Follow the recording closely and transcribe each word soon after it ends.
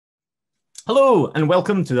Hello and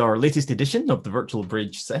welcome to our latest edition of the Virtual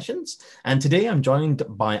Bridge sessions. And today I'm joined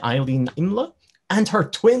by Eileen Imlah and her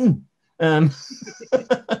twin,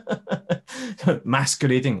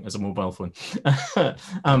 masquerading as a mobile phone,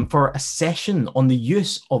 for a session on the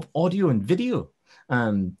use of audio and video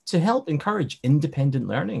to help encourage independent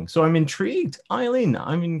learning. So I'm intrigued, Eileen.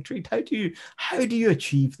 I'm intrigued. How do you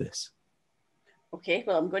achieve this? Okay,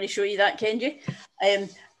 well, I'm going to show you that, Kenji.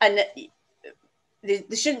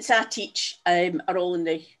 The students I teach are all in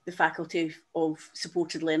the faculty of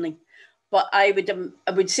supported learning, but I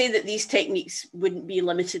would say that these techniques wouldn't be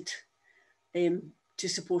limited to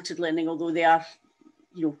supported learning, although they are,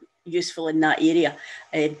 useful in that area.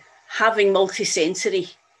 Having multi-sensory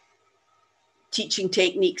teaching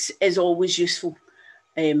techniques is always useful,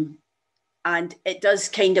 and it does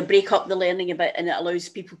kind of break up the learning a bit, and it allows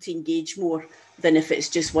people to engage more than if it's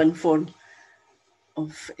just one form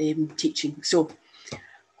of teaching. So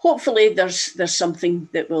hopefully there's something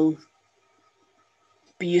that will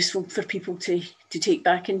be useful for people to take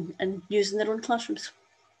back and use in their own classrooms.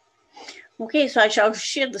 Okay, so I shall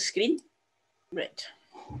share the screen. Right.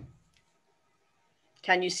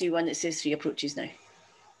 Can you see one that says 3 approaches now?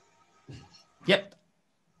 Yep.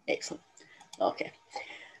 Excellent. Okay.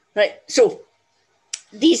 Right, so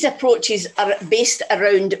these approaches are based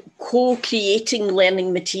around co-creating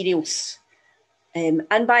learning materials. And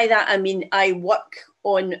by that, I mean, I work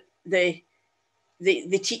on the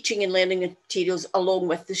teaching and learning materials along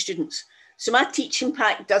with the students. So my teaching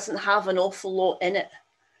pack doesn't have an awful lot in it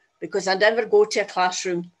because I never go to a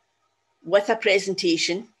classroom with a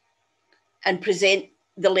presentation and present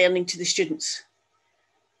the learning to the students.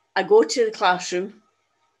 I go to the classroom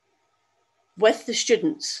with the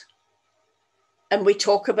students and we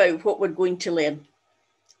talk about what we're going to learn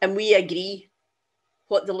and we agree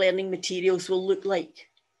what the learning materials will look like.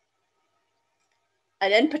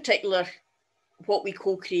 And in particular, what we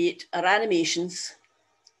co-create are animations,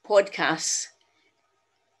 podcasts,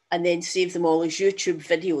 and then save them all as YouTube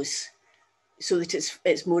videos so that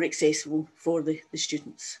it's more accessible for the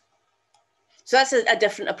students. So that's a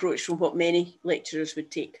different approach from what many lecturers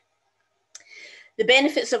would take. The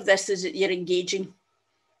benefits of this is that you're engaging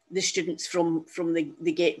the students from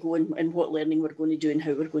the get-go and what learning we're going to do and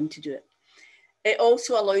how we're going to do it. It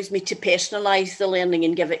also allows me to personalise the learning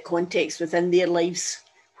and give it context within their lives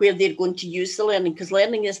where they're going to use the learning, because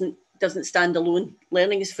learning doesn't stand alone.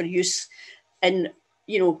 Learning is for use in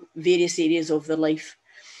various areas of their life.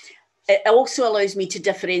 It also allows me to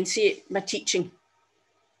differentiate my teaching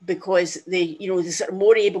because the sort of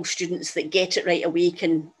more able students that get it right away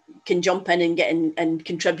can jump in and get in and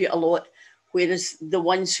contribute a lot, whereas the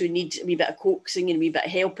ones who need a wee bit of coaxing and a wee bit of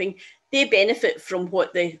helping, they benefit from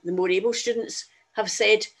what the more able students have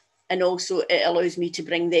said, and also it allows me to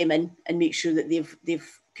bring them in and make sure that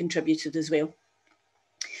they've contributed as well.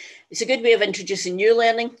 It's a good way of introducing new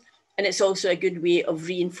learning, and it's also a good way of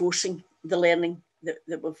reinforcing the learning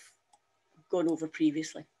that we've gone over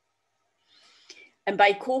previously. And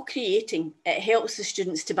by co-creating, it helps the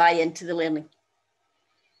students to buy into the learning.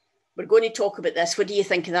 We're going to talk about this. What do you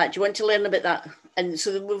think of that? Do you want to learn about that? And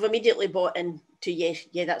so we've immediately bought into,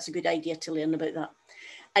 yeah, that's a good idea to learn about that.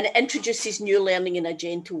 And it introduces new learning in a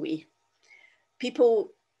gentle way.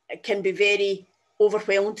 People can be very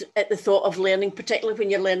overwhelmed at the thought of learning, particularly when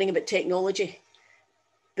you're learning about technology,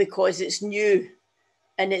 because it's new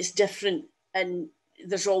and it's different. And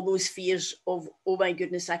there's all those fears of, oh my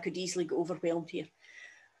goodness, I could easily get overwhelmed here.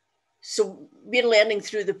 So we're learning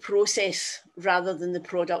through the process rather than the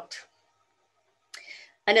product.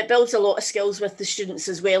 And it builds a lot of skills with the students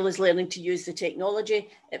as well as learning to use the technology.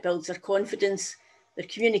 It builds their confidence, their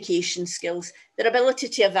communication skills, their ability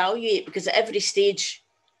to evaluate, because at every stage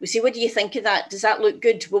we say, what do you think of that? Does that look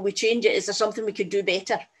good? Will we change it? Is there something we could do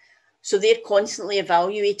better? So they're constantly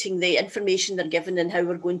evaluating the information they're given and how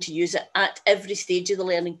we're going to use it at every stage of the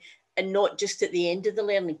learning and not just at the end of the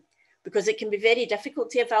learning, because it can be very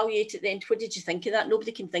difficult to evaluate at the end. What did you think of that?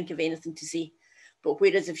 Nobody can think of anything to say. But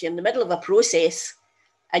whereas if you're in the middle of a process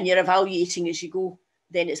and you're evaluating as you go,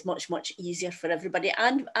 then it's much, much easier for everybody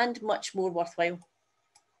and much more worthwhile.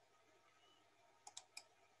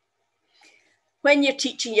 When you're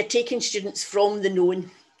teaching, you're taking students from the known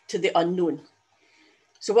to the unknown.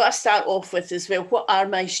 So what I start off with is, well, what are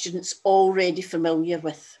my students already familiar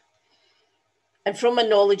with? And from my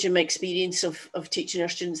knowledge and my experience of teaching our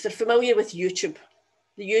students, they're familiar with YouTube.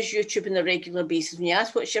 They use YouTube on a regular basis. When you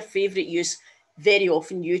ask what's your favourite use, very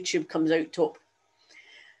often YouTube comes out top.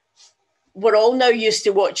 We're all now used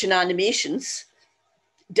to watching animations.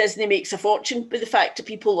 Disney makes a fortune with the fact that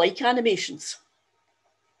people like animations.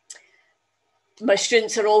 My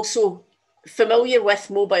students are also familiar with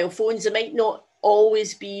mobile phones. They might not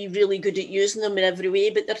always be really good at using them in every way,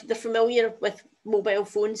 but they're familiar with mobile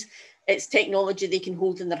phones. It's technology they can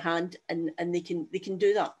hold in their hand, and they can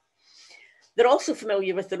do that. They're also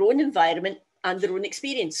familiar with their own environment and their own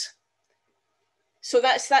experience. So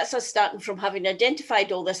that's us starting from having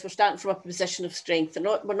identified all this. We're starting from a position of strength.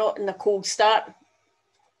 We're not in a cold start.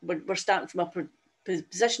 We're starting from a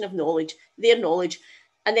position of knowledge, their knowledge,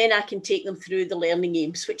 and then I can take them through the learning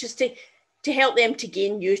aims, which is to help them to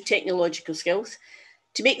gain new technological skills,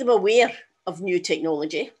 to make them aware of new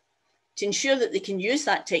technology, to ensure that they can use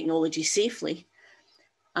that technology safely,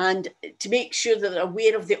 and to make sure that they're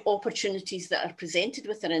aware of the opportunities that are presented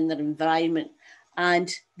within their environment,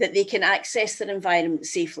 and that they can access their environment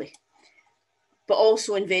safely. But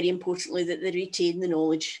also, and very importantly, that they retain the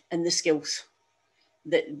knowledge and the skills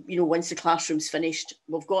that, once the classroom's finished,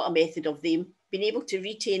 we've got a method of them being able to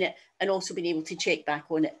retain it and also being able to check back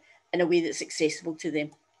on it in a way that's accessible to them.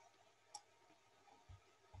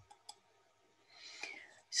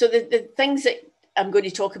 So the things that I'm going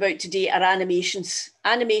to talk about today are animations.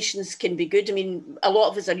 Animations can be good. I mean, a lot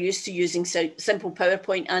of us are used to using simple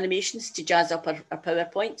PowerPoint animations to jazz up our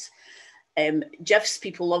PowerPoints. GIFs,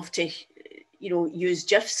 people love to, use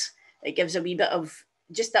GIFs. It gives a wee bit of,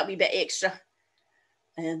 just that wee bit extra.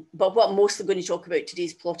 But what I'm mostly going to talk about today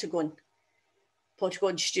is Plotagon.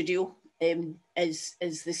 Plotagon Studio is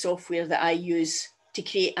the software that I use to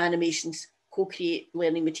create animations, co-create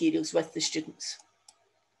learning materials with the students.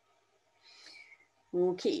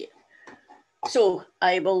 Okay, so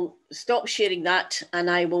I will stop sharing that and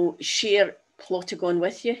I will share Plotagon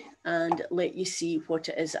with you and let you see what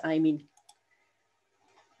it is I mean.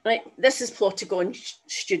 Right, this is Plotagon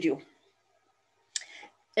Studio.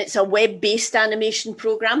 It's a web-based animation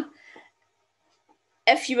program.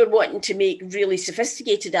 If you were wanting to make really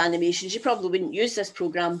sophisticated animations, you probably wouldn't use this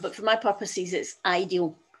program, but for my purposes, it's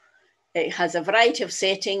ideal. It has a variety of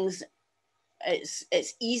settings.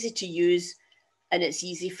 It's easy to use, and it's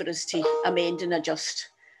easy for us to amend and adjust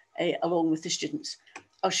along with the students.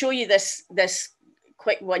 I'll show you this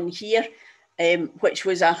quick one here, which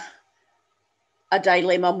was a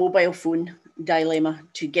dilemma, mobile phone dilemma,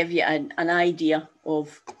 to give you an idea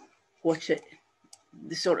of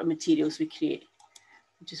the sort of materials we create.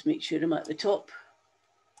 Just make sure I'm at the top.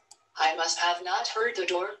 I must have not heard the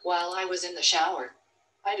door while I was in the shower.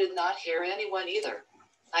 I did not hear anyone either.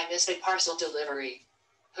 I missed a parcel delivery.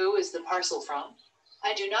 Who is the parcel from?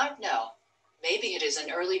 I do not know. Maybe it is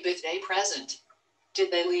an early birthday present.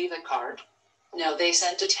 Did they leave a card? No, they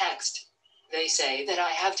sent a text. They say that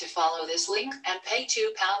I have to follow this link and pay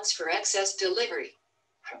 £2 for excess delivery.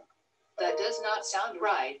 That does not sound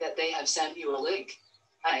right that they have sent you a link.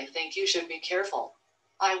 I think you should be careful.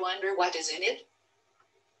 I wonder what is in it.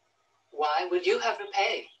 Why would you have to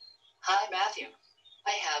pay? Hi, Matthew.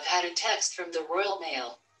 I have had a text from the Royal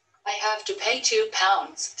Mail. I have to pay £2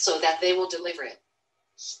 so that they will deliver it.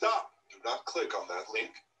 Stop. Do not click on that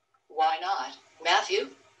link. Why not? Matthew,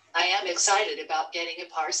 I am excited about getting a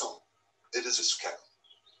parcel. It is a scam.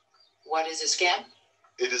 What is a scam?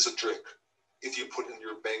 It is a trick. If you put in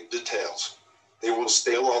your bank details, they will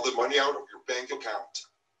steal all the money out of your bank account.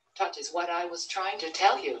 That is what I was trying to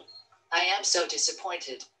tell you. I am so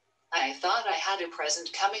disappointed. I thought I had a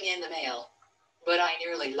present coming in the mail, but I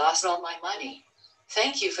nearly lost all my money.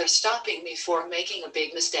 Thank you for stopping me for making a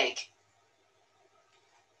big mistake.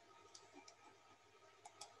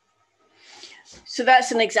 So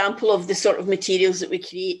that's an example of the sort of materials that we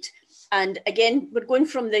create. And again, we're going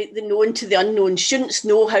from the known to the unknown. Students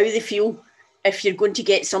know how they feel if you're going to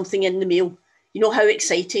get something in the mail. You know how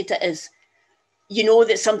excited it is. You know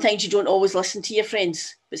that sometimes you don't always listen to your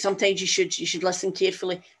friends, but sometimes you should listen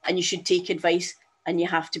carefully and you should take advice, and you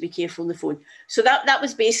have to be careful on the phone. So that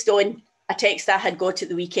was based on a text I had got at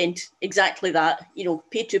the weekend, exactly that,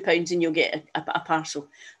 pay £2 and you'll get a parcel.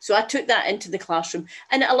 So I took that into the classroom,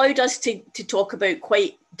 and it allowed us to talk about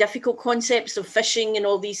quite difficult concepts of phishing and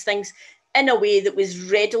all these things in a way that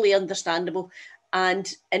was readily understandable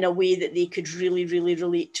and in a way that they could really, really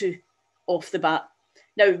relate to off the bat.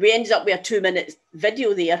 Now, we ended up with a 2-minute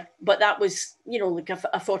video there, but that was, like a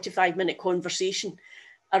 45-minute conversation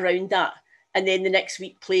around that. And then the next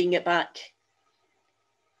week playing it back.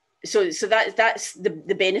 So that's the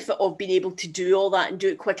benefit of being able to do all that and do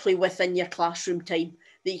it quickly within your classroom time,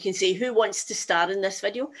 that you can say, who wants to star in this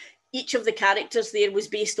video? Each of the characters there was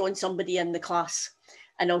based on somebody in the class.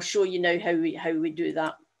 And I'll show you now how we do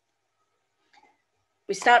that.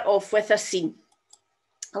 We start off with a scene.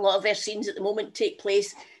 A lot of our scenes at the moment take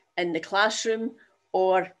place in the classroom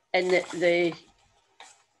or in the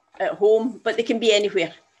at home, but they can be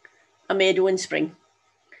anywhere. A meadow in spring.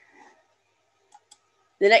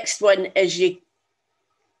 The next one is you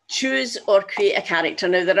choose or create a character.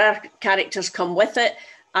 Now, there are characters come with it.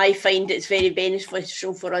 I find it's very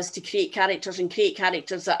beneficial for us to create characters and create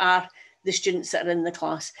characters that are the students that are in the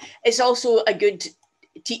class. It's also a good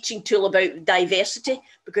teaching tool about diversity,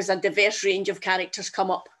 because a diverse range of characters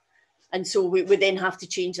come up. And so we then have to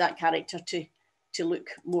change that character to look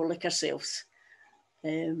more like ourselves.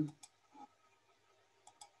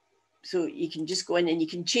 So you can just go in and you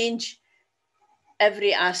can change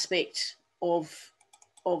every aspect of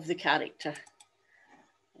the character.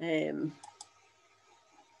 You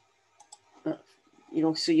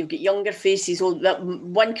know, so you've got younger faces, old. That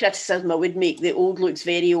one criticism I would make: the old looks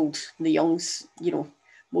very old, the youngs, you know,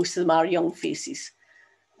 most of them are young faces.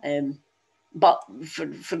 But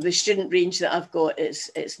for the student range that I've got,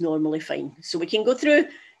 it's normally fine. So we can go through,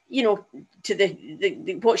 you know, to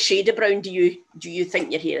the what shade of brown do you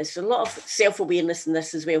think your hair is? So a lot of self-awareness in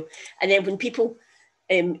this as well. And then when people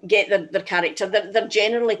get their character, they're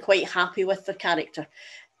generally quite happy with their character.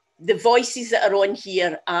 The voices that are on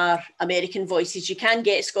here are American voices. You can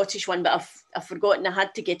get a Scottish one, but I've forgotten. I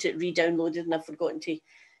had to get it re-downloaded, and I've forgotten to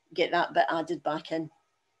get that bit added back in.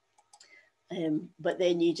 But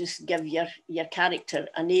then you just give your character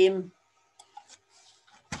a name.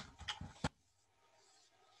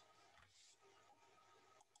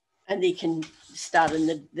 And they can star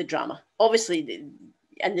in the drama. Obviously,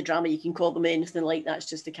 in the drama, you can call them anything like that. It's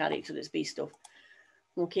just the character it's based off.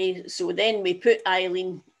 Okay, so then we put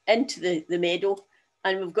Eileen into the meadow,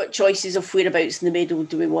 and we've got choices of whereabouts in the meadow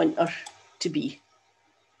do we want her to be.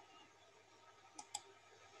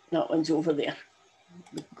 That one's over there.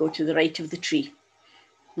 We go to the right of the tree.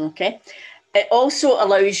 Okay. It also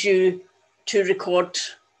allows you to record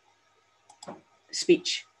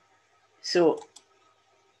speech. So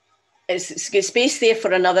it's got space there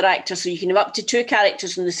for another actor, so you can have up to 2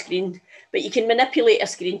 characters on the screen, but you can manipulate a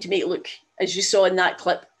screen to make it look, as you saw in that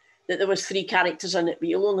clip, that there was 3 characters on it, but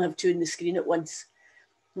you'll only have 2 on the screen at once.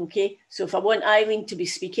 Okay, so if I want Eileen to be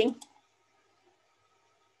speaking,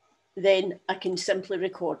 then I can simply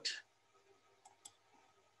record.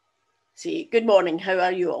 Say, good morning, how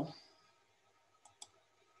are you all?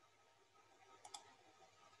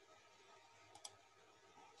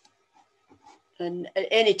 And at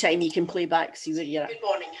any time you can play back, see where you're at. Good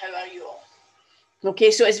morning, how are you all?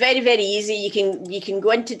 Okay, so it's very, very easy. You can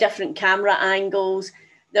go into different camera angles.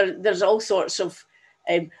 There's all sorts of,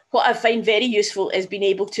 what I find very useful is being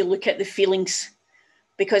able to look at the feelings,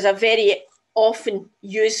 because I very often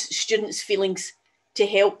use students' feelings to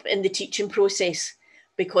help in the teaching process,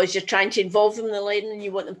 because you're trying to involve them in the learning and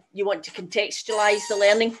you want to contextualize the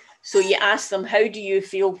learning. So you ask them, how do you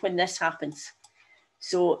feel when this happens?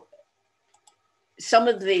 So some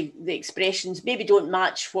of the expressions maybe don't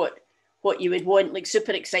match what you would want, like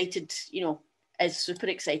super excited, you know, is super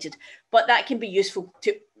excited, but that can be useful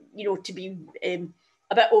to, you know, to be a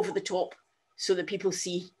bit over the top so that people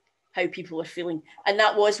see how people are feeling. And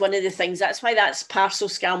that was one of the things, that's why that parcel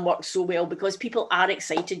scam works so well, because people are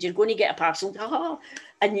excited. You're going to get a parcel,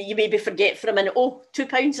 and you maybe forget for a minute, oh,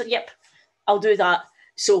 £2, yep, I'll do that.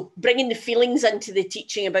 So bringing the feelings into the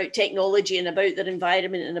teaching about technology and about their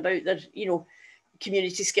environment and about their, you know,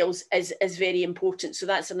 community skills is very important. So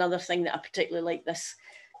that's another thing that I particularly like this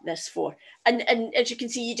for. And as you can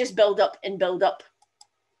see, you just build up and build up.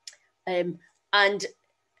 And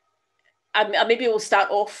I maybe will start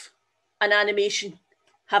off an animation,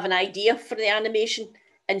 have an idea for the animation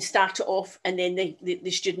and start it off, and then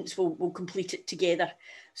the students will complete it together.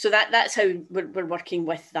 So that's how we're working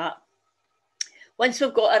with that. Once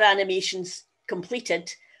we've got our animations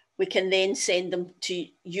completed, we can then send them to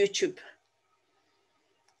YouTube.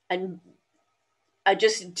 And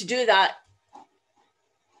to do that,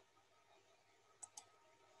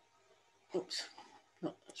 oops,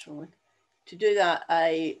 no, that's wrong. To do that,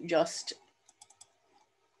 I've just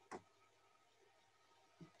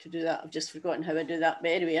forgotten how I do that.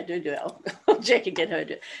 But anyway, I do it. I'll check again how I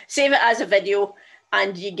do it. Save it as a video,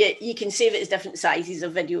 and you can save it as different sizes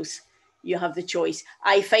of videos. You have the choice.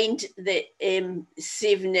 I find that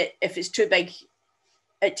saving it, if it's too big,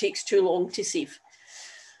 it takes too long to save.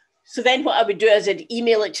 So then what I would do is I'd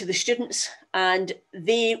email it to the students, and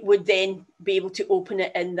they would then be able to open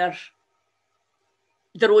it in their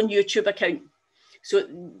own YouTube account. So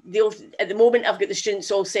at the moment, I've got the students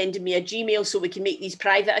all sending me a Gmail, so we can make these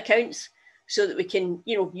private accounts so that we can,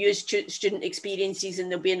 you know, use student experiences and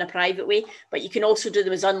they'll be in a private way. But you can also do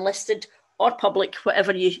them as unlisted or public,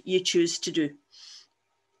 whatever you choose to do.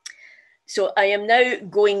 So I am now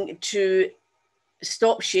going to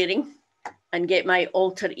stop sharing and get my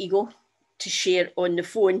alter ego to share on the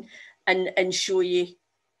phone and show you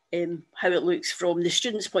how it looks from the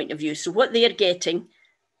student's point of view. So what they're getting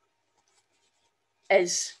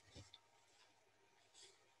is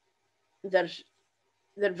their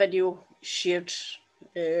video shared,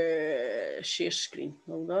 share screen.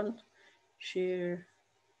 Hold on, share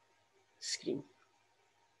screen.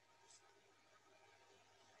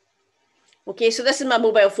 Okay, so this is my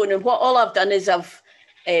mobile phone, and what all I've done is I've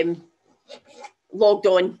logged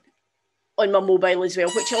on my mobile as well,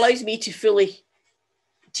 which allows me to fully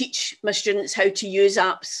teach my students how to use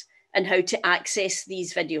apps and how to access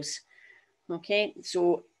these videos. Okay,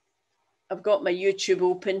 so I've got my YouTube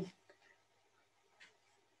open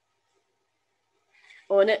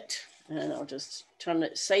on it, and I'll just turn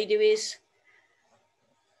it sideways.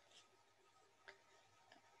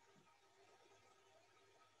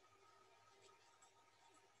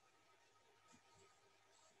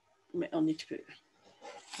 I'll need to put,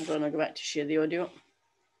 hold on, I'll go back to share the audio.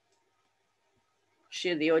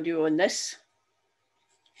 Share the audio on this.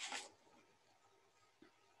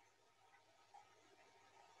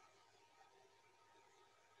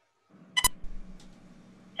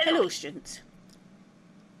 Hello, students.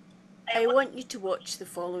 I want you to watch the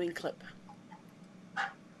following clip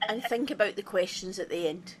and think about the questions at the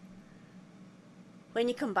end. When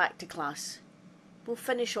you come back to class, we'll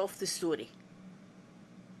finish off the story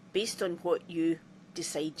based on what you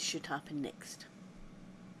decide should happen next.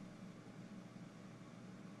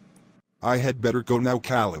 I had better go now,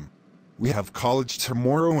 Callum. We have college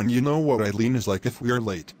tomorrow, and you know what Eileen is like if we are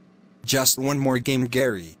late. Just one more game,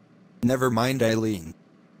 Gary. Never mind Eileen.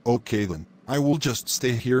 Okay then, I will just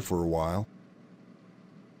stay here for a while.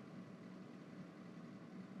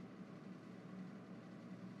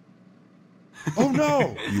 Oh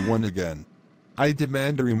no! You won again. I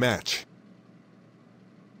demand a rematch.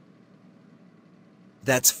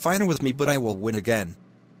 That's fine with me, but I will win again.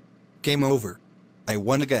 Game over. I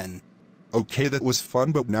won again. Okay, that was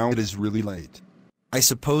fun, but now it is really late. I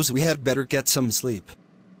suppose we had better get some sleep.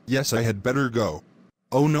 Yes, I had better go.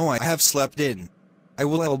 Oh no, I have slept in.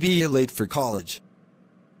 I'll be late for college.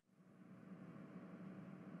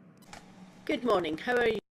 Good morning, how are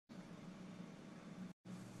you?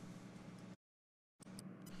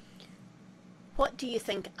 What do you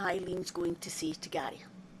think Eileen's going to say to Gary?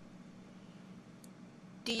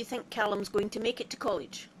 Do you think Callum's going to make it to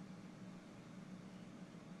college?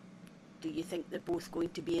 Do you think they're both going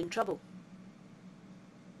to be in trouble?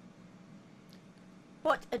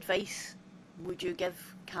 What advice would you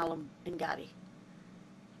give Callum and Gary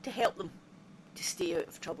to help them to stay out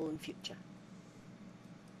of trouble in future?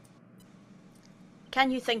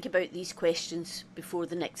 Can you think about these questions before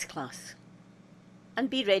the next class and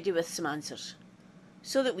be ready with some answers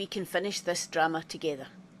so that we can finish this drama together?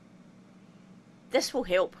 This will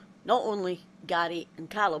help not only Gary and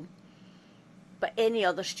Callum, but any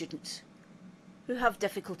other students who have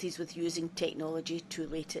difficulties with using technology too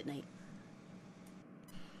late at night.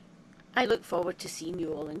 I look forward to seeing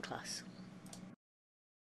you all in class.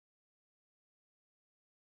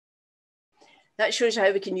 That shows you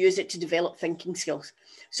how we can use it to develop thinking skills.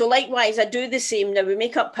 So likewise, I do the same. Now we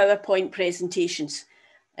make up PowerPoint presentations.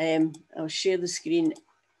 I'll share the screen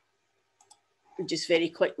and just very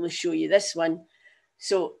quickly show you this one.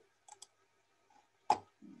 So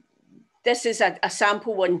this is a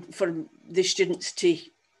sample one for the students to...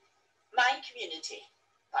 My Community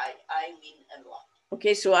by Eileen Imlah.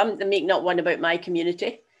 Okay, so I'm making up one about my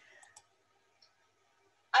community.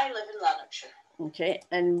 I live in Lanarkshire. Okay,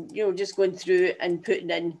 and just going through and putting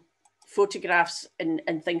in photographs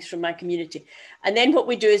and things from my community. And then what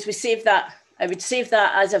we do is we save that. I would save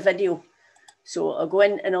that as a video. So I'll go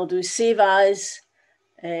in and I'll do save as.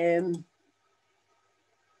 I'll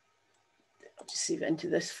just save it into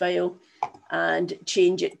this file and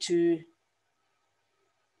change it to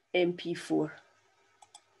MP4,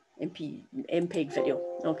 MPEG video,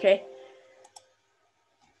 okay?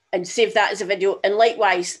 And save that as a video. And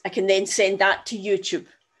likewise, I can then send that to YouTube.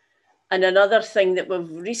 And another thing that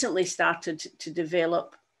we've recently started to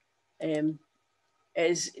develop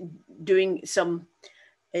is doing some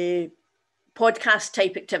podcast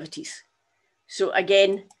type activities. So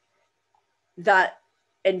again, that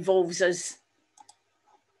involves us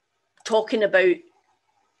talking about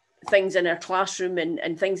things in our classroom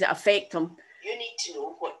and things that affect them. You need to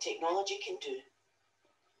know what technology can do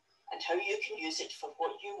and how you can use it for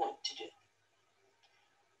what you want to do.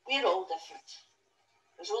 We're all different.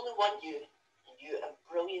 There's only one you, and you are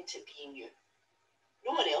brilliant at being you.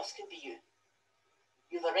 No one else can be you.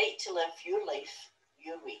 You have a right to live your life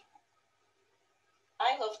your way.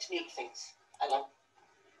 I love to make things. I love.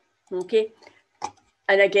 Okay.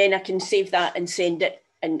 And again, I can save that and send it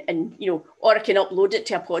or I can upload it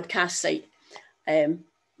to a podcast site.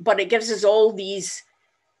 But it gives us all these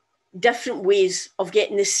different ways of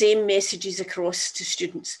getting the same messages across to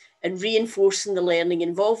students and reinforcing the learning,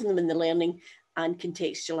 involving them in the learning and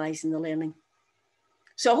contextualising the learning.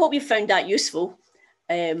 So I hope you found that useful.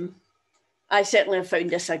 I certainly have found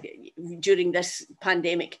this, during this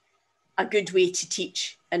pandemic, a good way to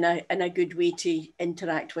teach and a good way to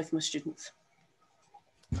interact with my students.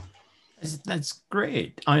 That's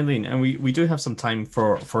great, Eileen. And we do have some time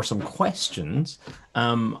for some questions.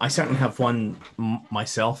 I certainly have one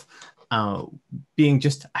myself, being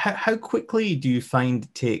just how quickly do you find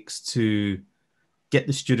it takes to get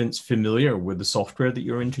the students familiar with the software that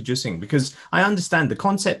you're introducing? Because I understand the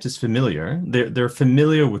concept is familiar. They're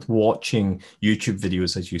familiar with watching YouTube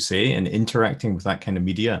videos, as you say, and interacting with that kind of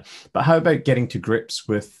media. But how about getting to grips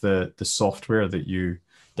with the software that you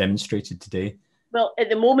demonstrated today? Well, at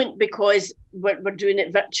the moment, because we're doing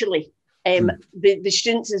it virtually, the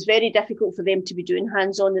students, is very difficult for them to be doing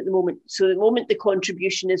hands-on at the moment. So at the moment, the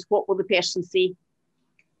contribution is what will the person say?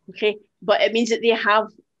 Okay, but it means that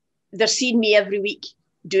they're seeing me every week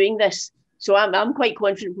doing this. So I'm quite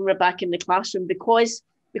confident when we're back in the classroom, because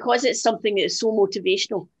it's something that is so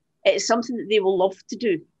motivational. It's something that they will love to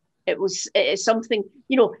do. It's something,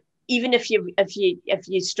 even if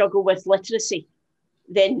you struggle with literacy,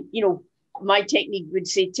 then, my technique would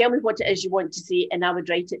say, tell me what it is you want to say, and I would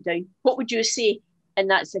write it down. What would you say in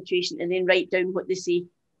that situation? And then write down what they say,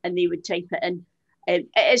 and they would type it in. It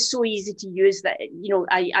is so easy to use that,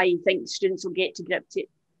 I think students will get to grips with it.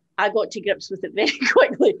 I got to grips with it very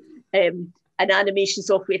quickly. And animation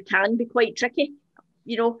software can be quite tricky,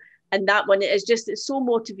 and that one it's so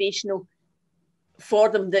motivational for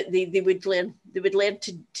them that they would learn. They would learn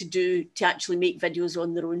to actually make videos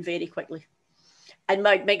on their own very quickly. And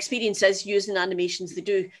my experience is using animations, they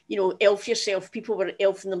do, elf yourself. People were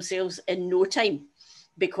elfing themselves in no time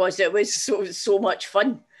because it was so much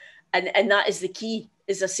fun. And that is the key,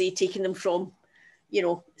 as I say, taking them from,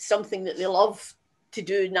 something that they love to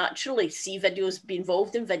do naturally, see videos, be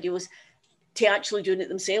involved in videos, to actually doing it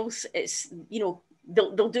themselves. It's,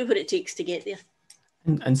 they'll do what it takes to get there.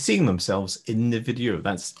 And seeing themselves in the video,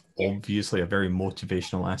 that's obviously a very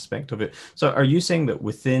motivational aspect of it. So are you saying that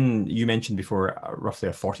you mentioned before, roughly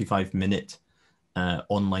a 45-minute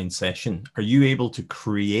online session, are you able to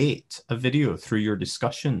create a video through your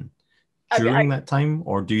discussion during that time,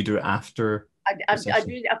 or do you do it after? I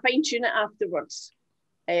fine tune it afterwards.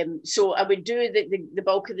 So I would do the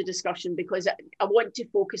bulk of the discussion, because I want to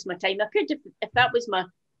focus my time. I could,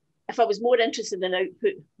 if I was more interested in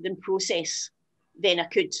output than process, then I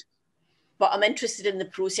could. But I'm interested in the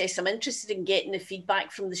process. I'm interested in getting the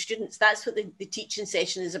feedback from the students. That's what the teaching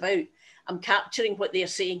session is about. I'm capturing what they're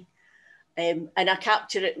saying, and I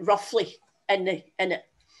capture it roughly in it.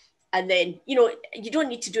 And then, you don't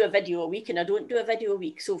need to do a video a week, and I don't do a video a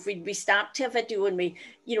week. So if we start to a video and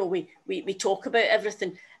we talk about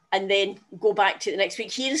everything, and then go back to the next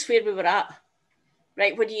week, here's where we were at.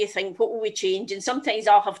 Right, what do you think? What will we change? And sometimes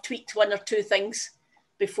I'll have tweaked one or two things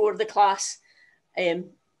before the class. And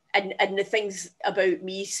the things about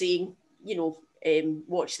me saying,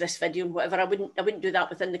 watch this video and whatever, I wouldn't do that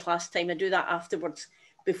within the class time. I do that afterwards,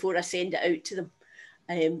 before I send it out to them.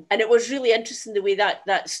 And it was really interesting the way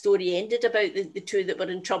that story ended about the two that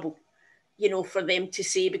were in trouble, for them to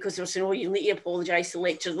say, because they were saying, you'll need to apologise to the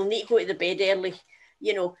lecturer, they'll need to go to the bed early,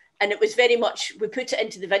 and it was very much, we put it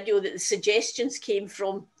into the video that the suggestions came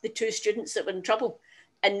from the two students that were in trouble,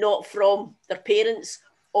 and not from their parents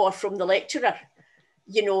or from the lecturer.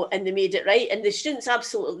 And they made it right. And the students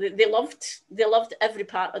absolutely, they loved every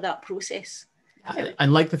part of that process. I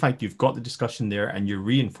like the fact you've got the discussion there and you're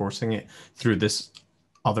reinforcing it through this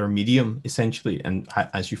other medium, essentially, and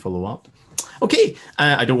as you follow up. Okay,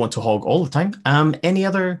 I don't want to hog all the time. Any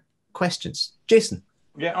other questions? Jason?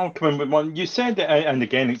 Yeah, I'll come in with one. You said, and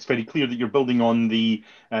again, it's very clear that you're building on the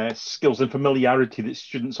skills and familiarity that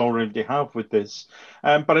students already have with this.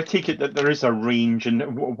 But I take it that there is a range in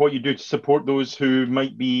what you do to support those who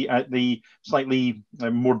might be at the slightly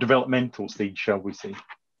more developmental stage, shall we say?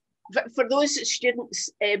 For those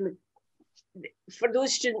students,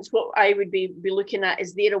 what I would be looking at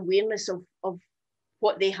is their awareness of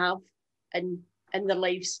what they have in their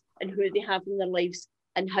lives, and who they have in their lives,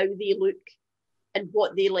 and how they look, and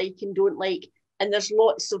what they like and don't like. And there's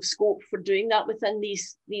lots of scope for doing that within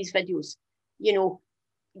these videos,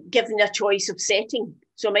 given a choice of setting.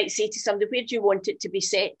 So I might say to somebody, where do you want it to be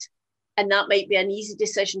set? And that might be an easy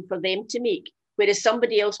decision for them to make, whereas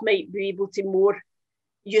somebody else might be able to more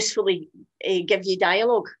usefully give you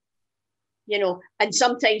dialogue, And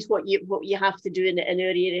sometimes what you have to do in our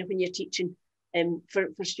area when you're teaching,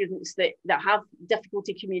 for students that have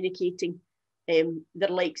difficulty communicating their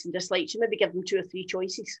likes and dislikes. You maybe give them 2 or 3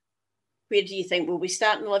 choices. Where do you think, will we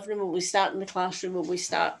start in the living room? Will we start in the classroom? Will we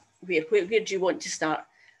start where do you want to start?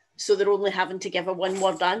 So they're only having to give a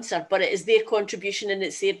 1-word answer, but it is their contribution and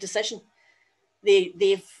it's their decision.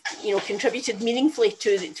 They've contributed meaningfully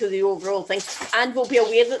to the overall thing, and will be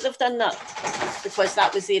aware that they've done that because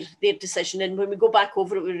that was their decision. And when we go back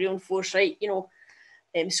over it, we reinforce, right,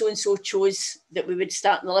 so-and-so chose that we would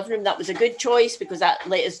start in the living room. That was a good choice because that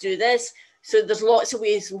let us do this. So there's lots of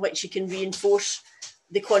ways in which you can reinforce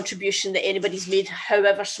the contribution that anybody's made,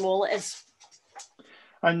 however small it is.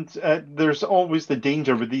 And there's always the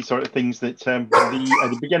danger with these sort of things that at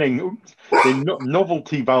the beginning, the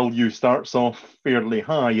novelty value starts off fairly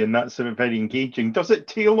high, and that's very engaging. Does it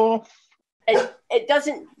tail off? It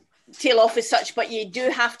doesn't tail off as such, but you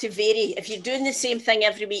do have to vary. If you're doing the same thing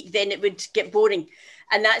every week, then it would get boring.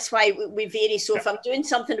 And that's why we vary. So if I'm doing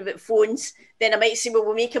something about phones, then I might say, well,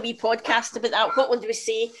 we'll make a wee podcast about that. What will we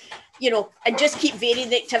say? And just keep varying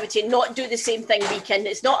the activity, not do the same thing week in.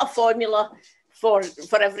 It's not a formula for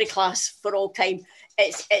every class for all time.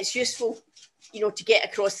 It's useful, to get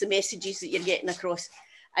across the messages that you're getting across.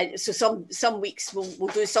 And so some weeks we'll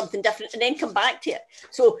do something different and then come back to it.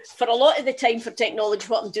 So for a lot of the time for technology,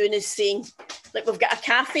 what I'm doing is saying, like, we've got a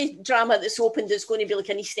cafe drama that's opened that's going to be like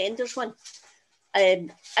an EastEnders one.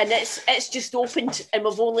 And it's just opened and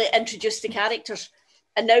we've only introduced the characters.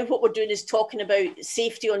 And now what we're doing is talking about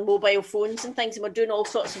safety on mobile phones and things, and we're doing all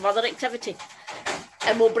sorts of other activity.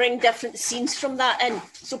 And we'll bring different scenes from that in.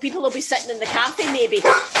 So people will be sitting in the cafe maybe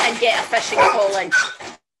and get a fishing call in.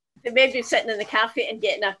 They may be sitting in the cafe and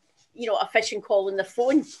getting a fishing call on their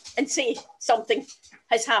phone and say something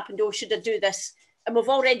has happened. Oh, should I do this? And we've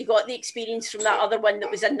already got the experience from that other one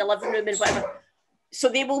that was in the living room and whatever. So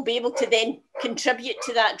they will be able to then contribute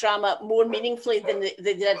to that drama more meaningfully than they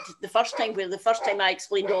did the first time, where the first time I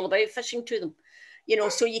explained all about fishing to them.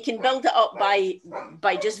 So you can build it up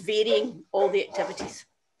by just varying all the activities.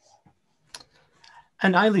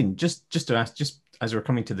 And Eileen, just to ask, just as we're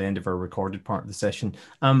coming to the end of our recorded part of the session,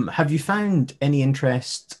 have you found any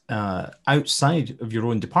interest outside of your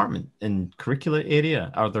own department in curricular area?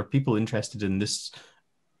 Are there people interested in this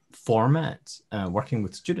format, working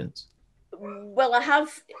with students? Well, I have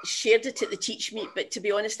shared it at the Teach Meet, but to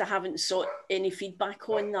be honest, I haven't sought any feedback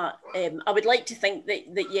on that. I would like to think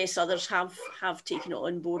that yes, others have taken it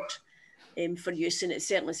on board for use, and it's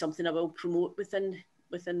certainly something I will promote within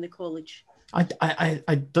the college.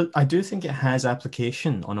 I do think it has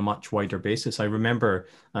application on a much wider basis. I remember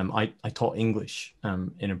I taught English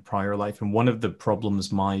in a prior life, and one of the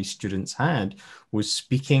problems my students had was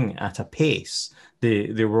speaking at a pace.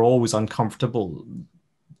 They were always uncomfortable.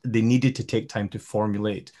 They needed to take time to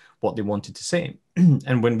formulate what they wanted to say.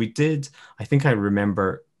 And when we did, I think I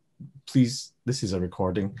remember, please, this is a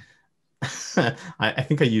recording. I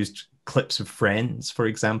think I used clips of Friends, for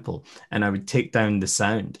example, and I would take down the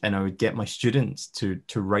sound and I would get my students to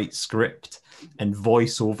write script and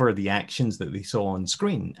voice over the actions that they saw on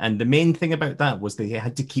screen. And the main thing about that was they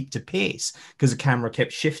had to keep to pace because the camera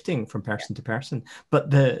kept shifting from person to person. But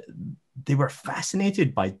they were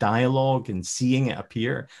fascinated by dialogue and seeing it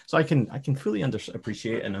appear. So I can fully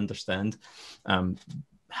appreciate and understand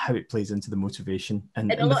how it plays into the motivation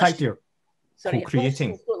and the fact you're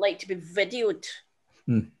co-creating. Don't like to be videoed.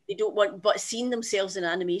 They don't want, but seeing themselves in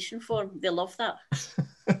animation form, they love that.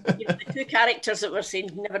 The 2 characters that we're saying,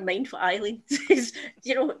 never mind what Eileen says,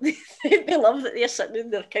 they love that they're sitting on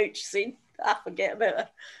their couch saying, forget about her.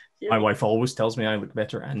 My wife always tells me I look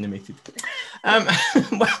better animated.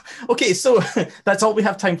 Well, okay, so that's all we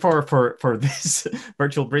have time for this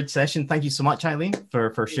virtual bridge session. Thank you so much, Eileen,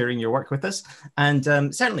 for sharing your work with us. And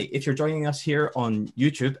certainly, if you're joining us here on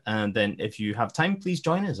YouTube, and then if you have time, please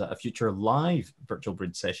join us at a future live virtual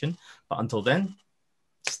bridge session. But until then,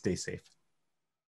 stay safe.